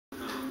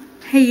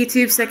Hey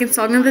YouTube, second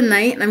song of the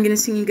night, and I'm gonna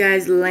sing you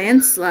guys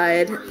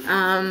Landslide.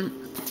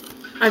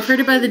 I've heard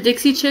it by the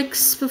Dixie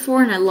Chicks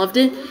before, and I loved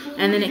it,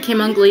 and then it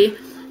came on Glee,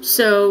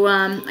 so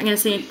I'm gonna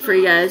sing it for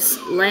you guys,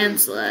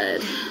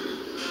 Landslide.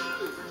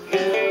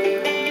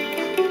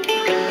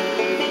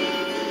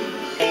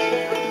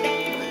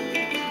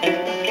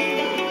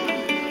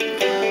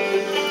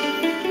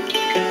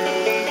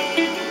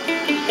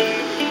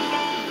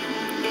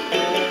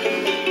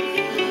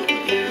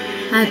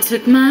 I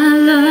took my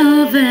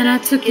love and I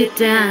took it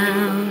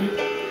down.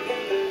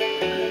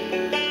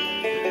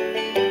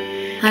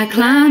 I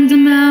climbed a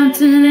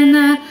mountain and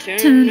I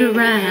turned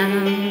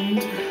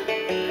around,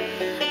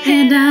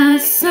 and I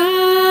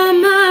saw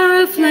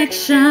my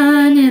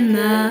reflection in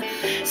the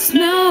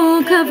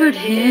snow-covered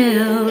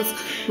hills,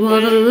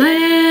 while the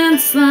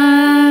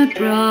landslide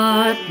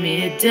brought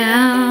me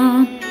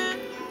down.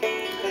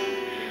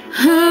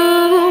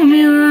 Oh,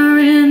 mirror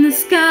in the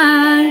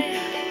sky,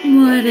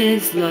 what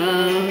is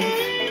love?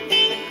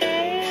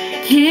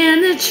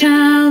 Can the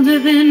child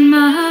within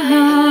my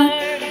heart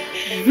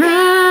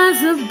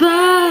rise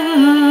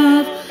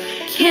above?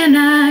 Can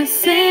I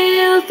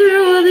sail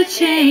through the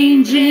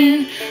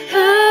changing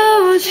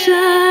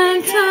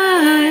ocean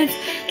tides?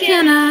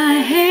 Can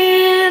I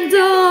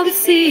handle the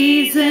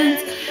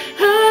seasons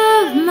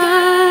of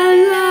my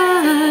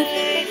life?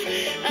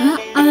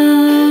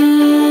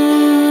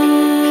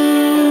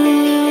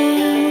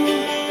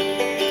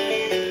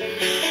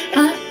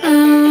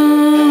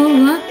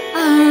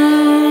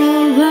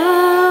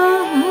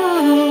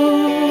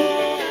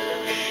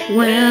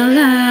 Well,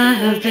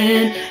 I've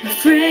been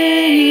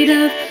afraid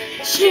of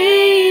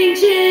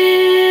changing,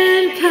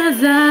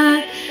 'cause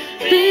I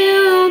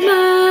build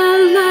my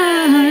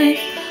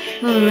life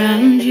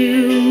around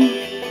you.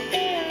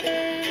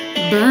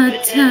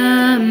 But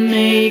time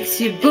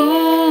makes you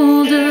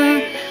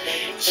bolder.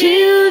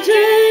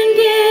 Children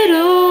get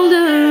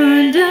older,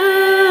 and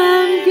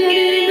I'm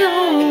getting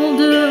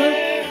older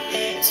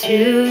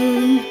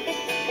too.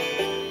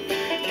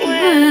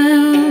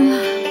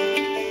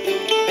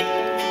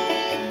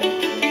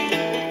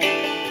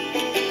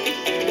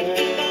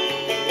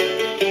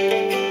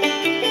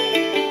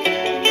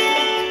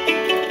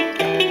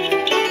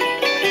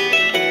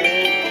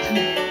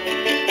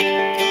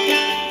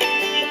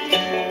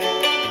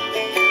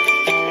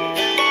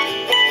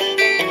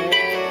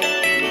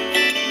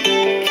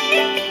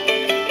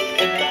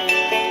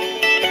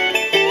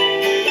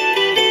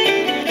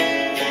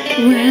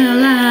 Well,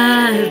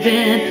 I've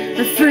been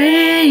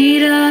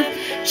afraid of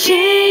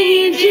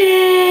changing,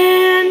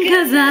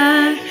 'cause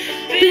I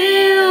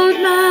build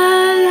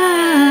my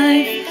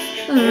life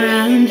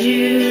around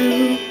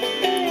you.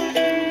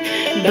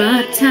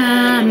 But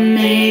time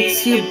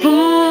makes you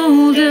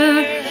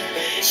bolder.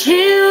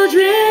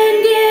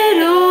 Children get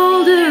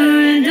older,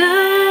 and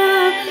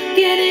I'm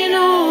getting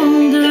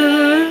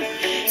older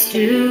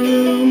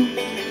too.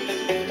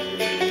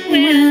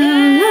 Well,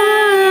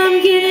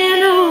 I'm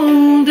getting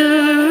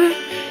older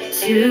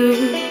too.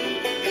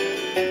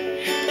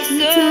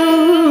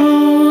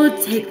 So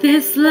take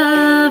this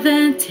love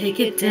and take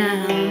it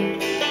down.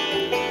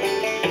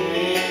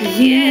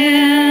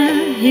 Yeah,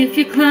 if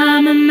you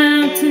climb a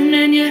mountain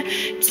and you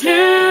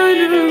turn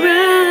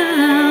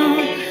around,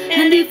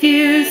 and if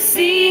you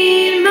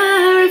see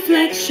my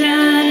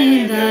reflection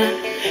in the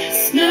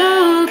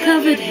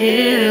snow-covered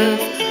hills,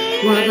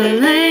 while the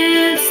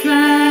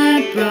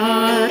landslide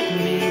brought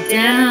me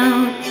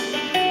down,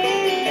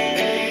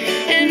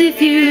 and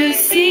if you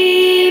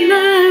see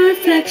my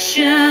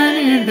reflection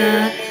in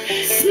the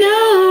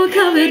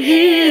snow-covered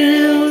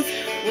hills,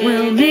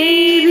 well,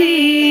 maybe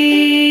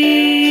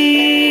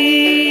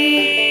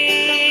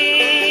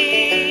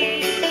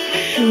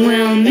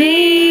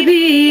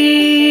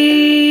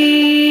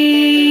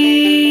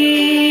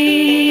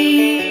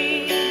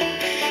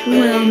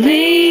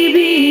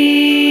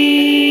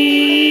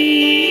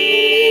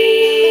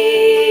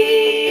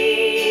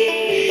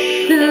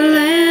the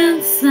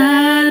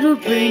landslide will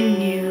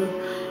bring you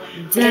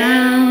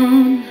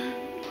down.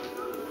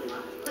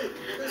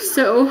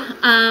 So,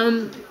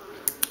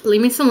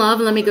 leave me some love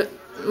and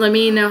let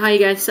me know how you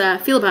guys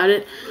feel about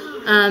it.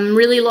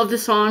 Really love the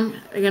song.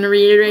 I'm gonna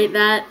reiterate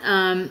that.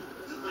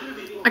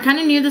 I kind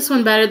of knew this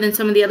one better than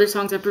some of the other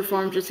songs I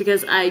performed, just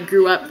because I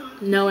grew up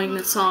knowing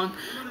this song.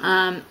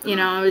 You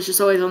know, I was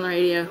just always on the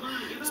radio.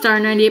 Star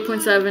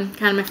 98.7,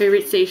 kind of my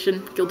favorite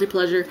station, guilty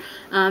pleasure.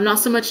 Not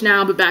so much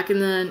now, but back in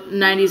the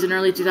 90s and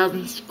early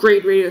 2000s,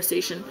 great radio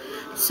station.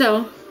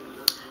 So,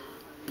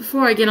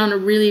 before I get on a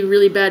really,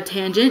 really bad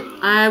tangent,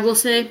 I will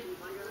say,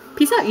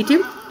 peace out,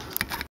 YouTube.